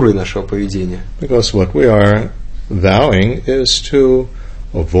структурой нашего поведения. Because what we are vowing is to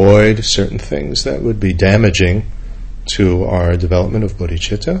avoid certain things that would be damaging to our development of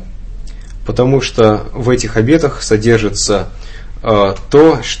bodhicitta. Потому что в этих обетах содержится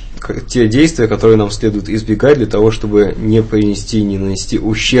те действия, которые нам следует избегать для того, чтобы не нанести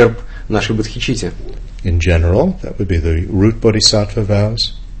ущерб нашей бодхичитте. In general, that would be the root bodhisattva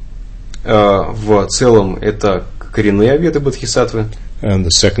vows. В целом это коренные обеты бодхисаттвы. And the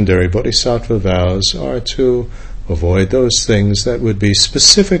secondary bodhisattva vows are to avoid those things that would be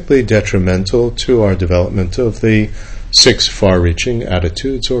specifically detrimental to our development of the 6 far-reaching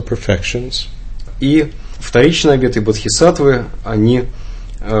attitudes or perfections. И вторичные обеты бодхисаттвы, они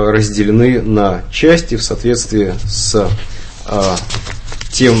разделены на части в соответствии с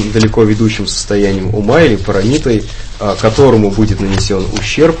тем далеко ведущим состоянием ума или паранитой, которому будет нанесен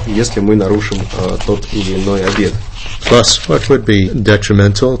ущерб, если мы нарушим тот или иной обет. Plus, what would be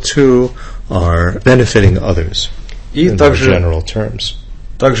detrimental to our benefiting others in general terms.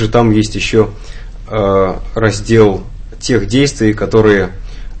 Также там есть еще раздел тех действий, которые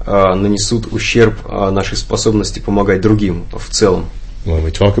нанесут ущерб нашей способности помогать другим в целом. When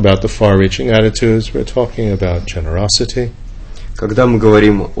we talk about the far-reaching attitudes, we're talking about generosity. Когда мы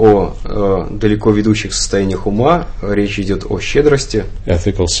говорим о далеко ведущих состояниях ума, речь идет о щедрости,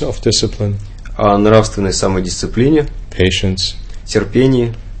 ethical self-discipline, о нравственной самодисциплине, patience,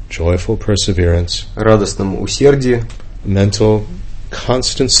 терпении, joyful perseverance, радостном усердии, mental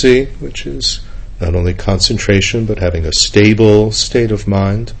constancy, which is not only concentration, but having a stable state of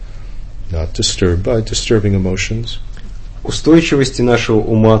mind, not disturbed by disturbing emotions. Устойчивости нашего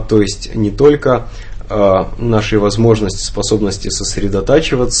ума, то есть не только нашей возможности, способности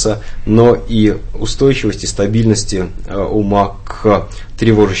сосредотачиваться, но и устойчивости, стабильности ума к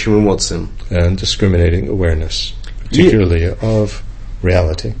тревожащим эмоциям. And discriminating awareness, particularly of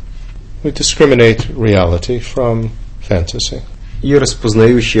reality. We discriminate reality from fantasy. И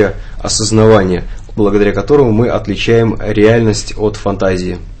распознающее осознавание, благодаря которому мы отличаем реальность от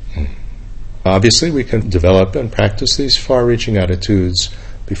фантазии. Obviously, we can develop and practice these far-reaching attitudes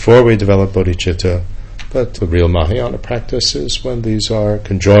before we develop bodhicitta, but the real Mahayana practice is when these are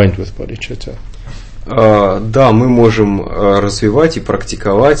conjoined with bodhicitta. Да, мы можем развивать и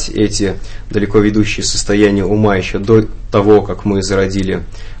практиковать эти далеко ведущие состояния ума еще до того, как мы зародили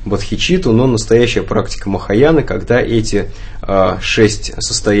бодхичитту, но настоящая практика Махаяны, когда эти 6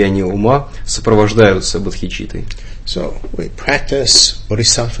 состояний ума сопровождаются бодхичиттой. So we practice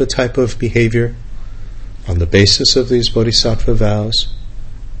bodhisattva type of behavior on the basis of these bodhisattva vows.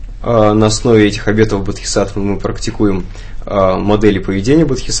 На основе этих обетов бодхисаттвы мы практикуем модели поведения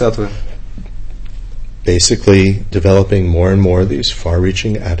бодхисаттвы. Basically developing more and more these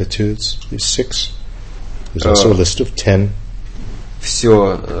far-reaching attitudes, these 6. There's also a list of 10.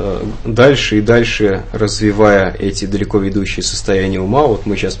 Все дальше и дальше развивая эти далеко ведущие состояния ума. Вот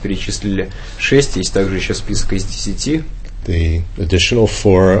мы сейчас перечислили 6, есть также еще список из 10. The additional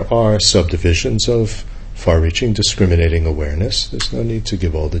 4 are subdivisions of far-reaching discriminating awareness. There's no need to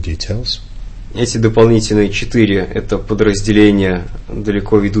give all the details. Эти дополнительные 4 это подразделения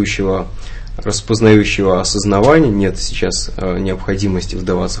далеко ведущего распознающего осознавания. Нет сейчас необходимости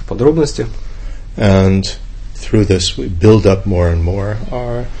вдаваться в подробности. And through this we build up more and more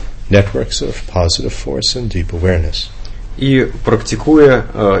our networks of positive force and deep awareness. И практикуя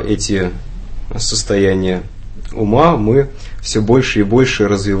эти состояния ума, мы все больше и больше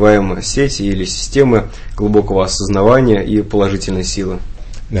развиваем сети или системы глубокого осознавания и положительной силы.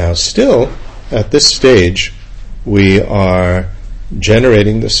 Now still, at this stage, we are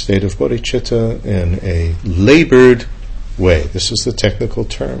generating the state of bodhicitta in a labored way. This is the technical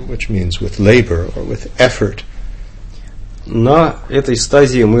term, which means with labor or with effort. На этой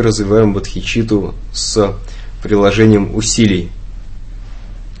стадии мы развиваем бодхичитту с приложением усилий.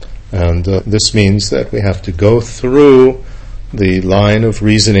 And this means that we have to go through the line of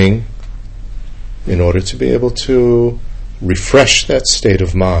reasoning in order to be able to refresh that state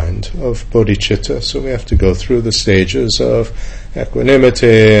of mind of bodhicitta. So we have to go through the stages of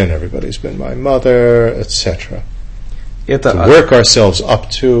equanimity and everybody's been my mother, etc. To work ourselves up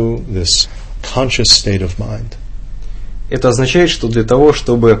to this conscious state of mind. Это означает, что для того,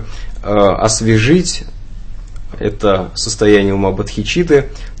 чтобы освежить это состояние ума бодхичитты,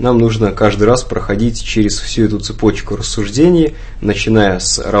 нам нужно каждый раз проходить через всю эту цепочку рассуждений, начиная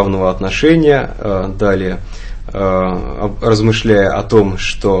с равного отношения, далее размышляя о том,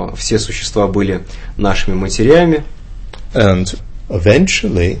 что все существа были нашими матерями. And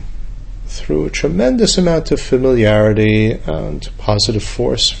eventually, through a tremendous amount of familiarity and positive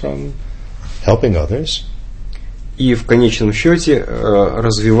force from helping others, и в конечном счете,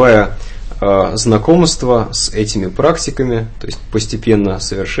 развивая знакомство с этими практиками, то есть постепенно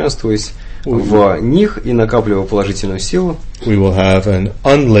совершенствуясь в них и накапливая положительную силу, we will have an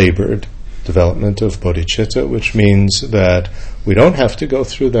unlabored development of bodhicitta, which means that we don't have to go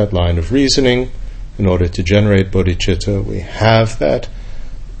through that line of reasoning in order to generate bodhicitta. We have that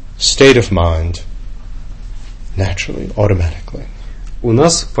state of mind naturally, automatically. У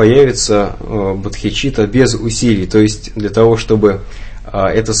нас появится бодхичитта без усилий, то есть для того, чтобы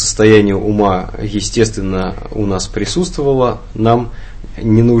это состояние ума естественно у нас присутствовало, нам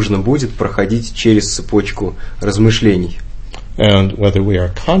не нужно будет проходить через цепочку размышлений. And whether we are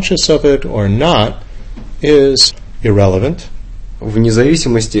conscious of it or not is irrelevant. Вне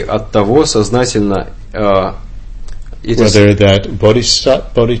зависимости от того, сознательно whether that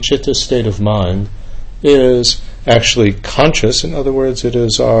bodhicitta state of mind is actually conscious, in other words, it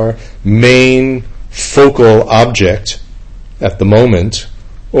is our main focal object at the moment,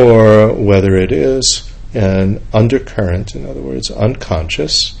 or whether it is an undercurrent, in other words,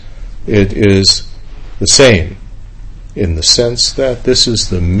 unconscious, it is the same in the sense that this is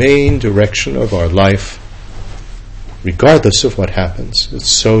the main direction of our life, regardless of what happens. It's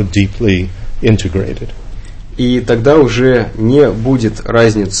so deeply integrated. И тогда уже не будет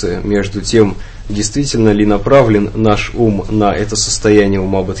разницы между тем, действительно ли направлен наш ум на это состояние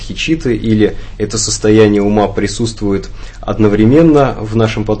ума бодхичитты, или это состояние ума присутствует одновременно в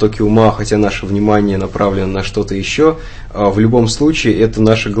нашем потоке ума, хотя наше внимание направлено на что-то еще. В любом случае, это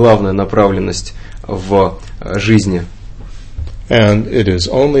наша главная направленность в жизни. And it is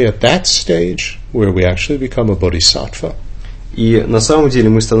only at that stage where we actually become a bodhisattva. И на самом деле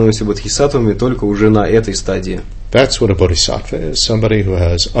мы становимся бодхисаттвами только уже на этой стадии. That's what a bodhisattva is, somebody who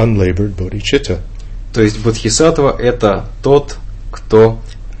has unlabored bodhicitta. То есть бодхисаттва – это тот, кто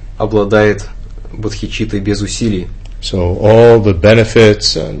обладает бодхичиттой без усилий. So all the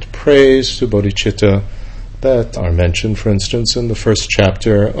benefits and praise to bodhicitta that are mentioned, for instance, in the first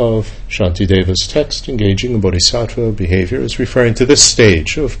chapter of Shantideva's text, engaging in bodhisattva behavior, is referring to this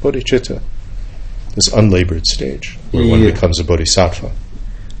stage of bodhicitta, this unlabored stage, where one becomes a bodhisattva.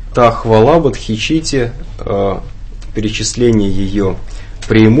 Та хвала бодхичитте, перечисление ее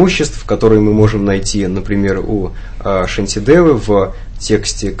преимуществ, которые мы можем найти, например, у Шантидевы в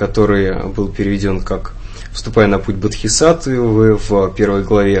тексте, который был переведен как «Вступая на путь бодхисаттвы» в первой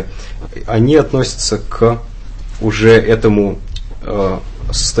главе, они относятся к уже этому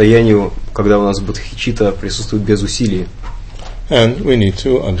состоянию, когда у нас бодхичитта присутствует без усилий. And we need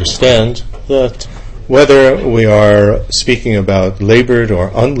to understand that whether we are speaking about labored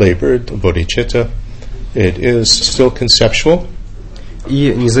or unlabored bodhicitta, it is still conceptual.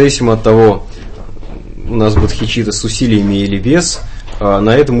 И независимо от того, у нас бодхичитта с усилиями или без,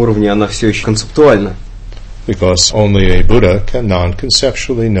 на этом уровне она все еще концептуальна. Because only a Buddha can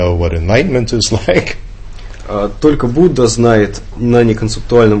non-conceptually know what enlightenment is like. Только Будда знает на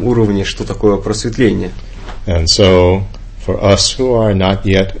неконцептуальном уровне, что такое просветление. And so, for us who are not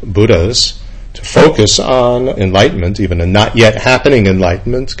yet Buddhas, to focus on enlightenment, even a not yet happening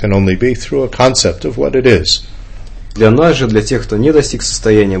enlightenment, can only be through a concept of what it is. Для нас же, для тех, кто не достиг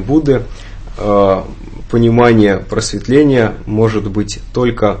состояния Будды, понимание просветления может быть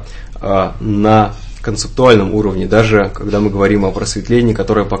только на концептуальном уровне, даже когда мы говорим о просветлении,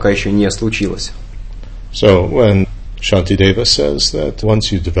 которое пока еще не случилось. So when Shantideva says that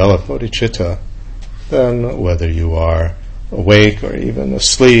once you develop bodhicitta, then whether you are awake or even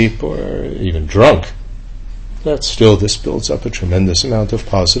asleep or even drunk, that still this builds up a tremendous amount of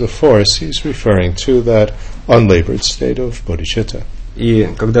positive force. He's referring to that unlabored state of bodhicitta. И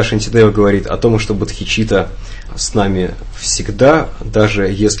когда Шантидева говорит о том, что бодхичитта с нами всегда, даже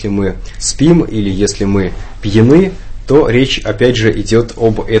если мы спим или если мы пьяны, то речь опять же идет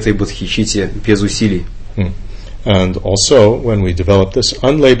об этой бодхичитте без усилий. And also, when we develop this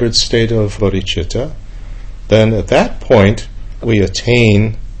unlabored state of bodhicitta, then at that point we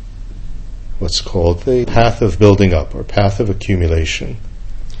attain what's called the path of building up, or path of accumulation.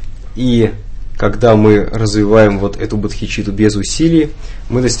 И когда мы развиваем вот эту бодхичитту без усилий,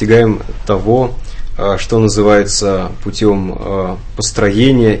 мы достигаем того, что называется путем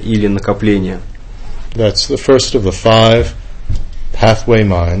построения или накопления. That's the first of the 5 pathway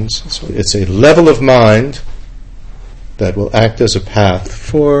minds. So it's a level of mind that will act as a path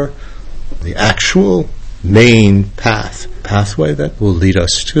for the actual main pathway that will lead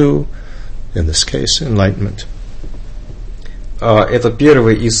us to, in this case, enlightenment. Это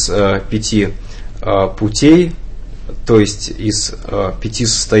первый из 5 путей, то есть из 5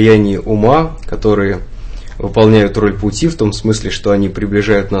 состояний ума, которые выполняют роль пути, в том смысле, что они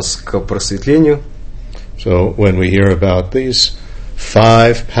приближают нас к просветлению. So when we hear about these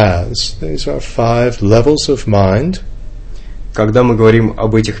 5 paths, these are 5 levels of mind. Когда мы говорим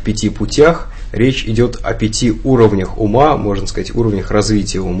об этих 5 путях, речь идет о 5 уровнях ума, можно сказать, уровнях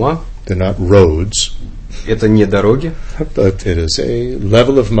развития ума. They're not roads. Это не дороги. But it is a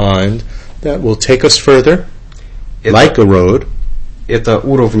level of mind that will take us further, like a road. Это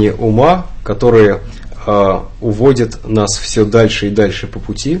уровни ума, которые уводят нас все дальше и дальше по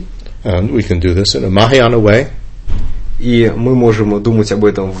пути. And we can do this in a Mahayana way. И мы можем думать об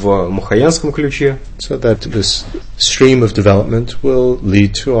этом в махаянском ключе. So that this stream of development will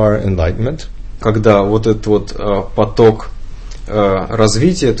lead to our enlightenment. Когда вот этот вот поток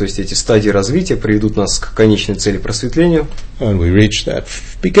развития, то есть эти стадии развития приведут нас к конечной цели просветлению. And we reach that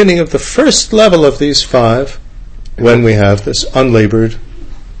beginning of the first level of these 5 when we have this unlabored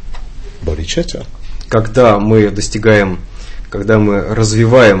bodhicitta. Когда мы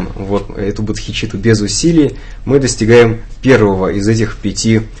развиваем вот эту бодхичитту без усилий, мы достигаем первого из этих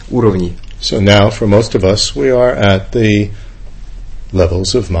 5 уровней. So now, for most of us, we are at the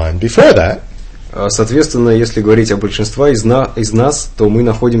levels of mind before that. Соответственно, если говорить о большинстве из нас, то мы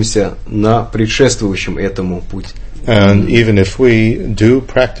находимся на предшествующем этому пути. And even if we do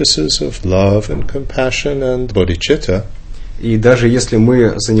practices of love and compassion and bodhicitta, и даже если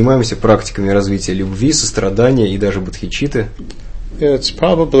мы занимаемся практиками развития любви, сострадания и даже бодхичитты, it's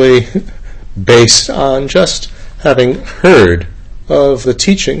probably based on just having heard of the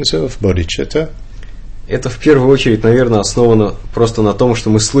teachings of bodhicitta. Это в первую очередь, наверное, основано просто на том, что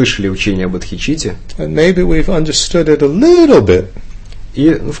мы слышали учение о бодхичитте. And maybe we've understood it a little bit.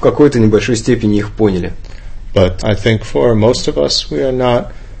 И в какой-то небольшой степени их поняли. But I think for most of us, we are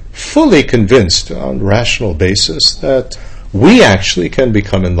not fully convinced on rational basis that we actually can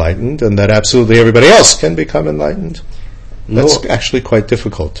become enlightened and that absolutely everybody else can become enlightened. That's actually quite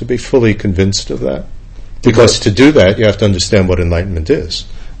difficult to be fully convinced of that. Because to do that, you have to understand what enlightenment is,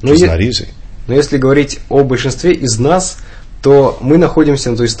 which is not easy. Но если говорить о большинстве из нас, то мы находимся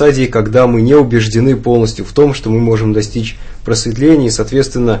на той стадии, когда мы не убеждены полностью в том, что мы можем достичь просветления, и,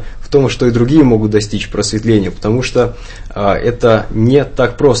 соответственно, в том, что и другие могут достичь просветления, потому что это не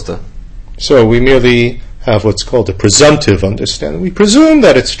так просто. So we merely have what's called a presumptive understanding. We presume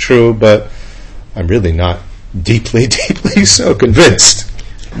that it's true, but I'm really not deeply so convinced.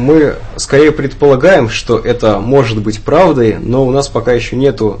 Мы скорее предполагаем, что это может быть правдой, но у нас пока еще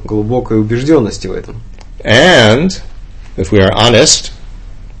нету глубокой убежденности в этом. And if we are honest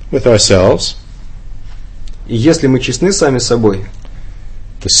with ourselves, и если мы честны сами с собой,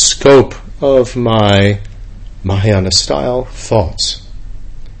 the scope of my Mahayana style thoughts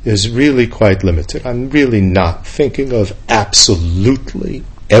is really quite limited. I'm really not thinking of absolutely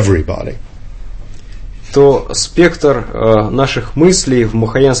everybody. То спектр наших мыслей в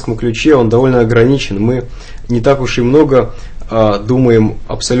махаянском ключе, он довольно ограничен. Мы не так уж и много думаем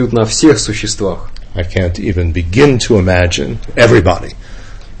абсолютно о всех существах. I can't even begin to imagine everybody.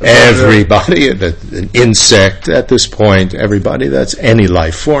 Everybody, an insect at this point, everybody that's any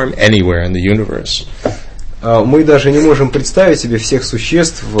life form anywhere in the universe. Мы даже не можем представить себе всех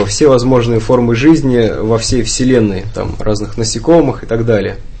существ, все возможные формы жизни во всей Вселенной, там разных насекомых и так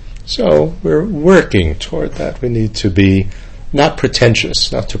далее. So we're working toward that. We need to be not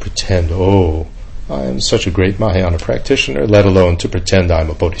pretentious, not to pretend, oh, I am such a great Mahayana practitioner, let alone to pretend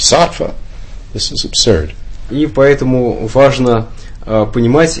I'm a bodhisattva. This is absurd. И поэтому важно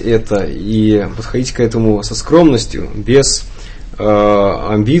понимать это и подходить к этому со скромностью, без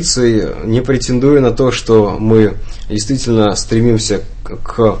амбиций, не претендуя на то, что мы действительно стремимся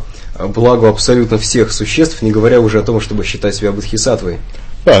к благу абсолютно всех существ, не говоря уже о том, чтобы считать себя бодхисаттвой.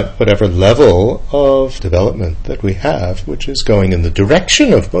 But whatever level of development that we have, which is going in the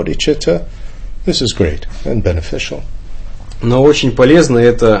direction of bodhicitta, this is great and beneficial. Но очень полезно,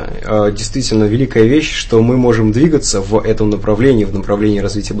 это действительно великая вещь, что мы можем двигаться в этом направлении, в направлении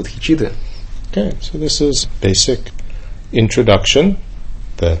развития бодхичитты. Okay, so this is basic introduction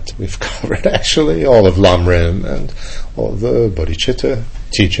that we've covered actually all of Lamrim and all the bodhicitta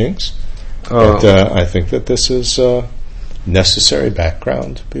teachings. But I think that this is necessary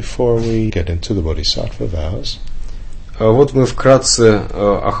background before we get into the bodhisattva vows. Вот мы вкратце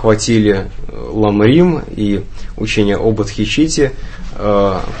охватили Ламрим и учение о бодхичитте,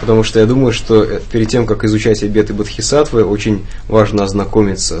 потому что я думаю, что перед тем, как изучать обеты бодхисаттвы, очень важно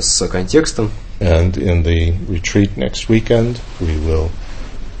ознакомиться с контекстом. And in the retreat next weekend, we will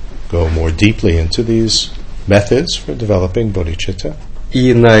go more deeply into these methods for developing bodhicitta.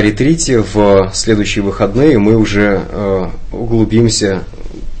 И на ретрите в следующие выходные мы уже углубимся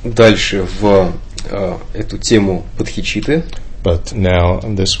дальше в эту тему бодхичитты. But now,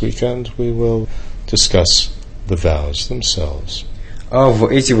 on this weekend, we will discuss the vows themselves. А в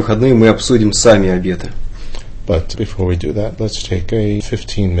эти выходные мы обсудим сами обеты. But before we do that, let's take a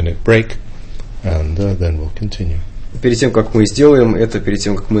 15-minute break, and then we'll continue. Перед тем, как мы сделаем это, перед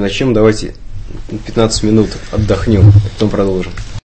тем, как мы начнем, давайте 15 минут отдохнем, потом продолжим.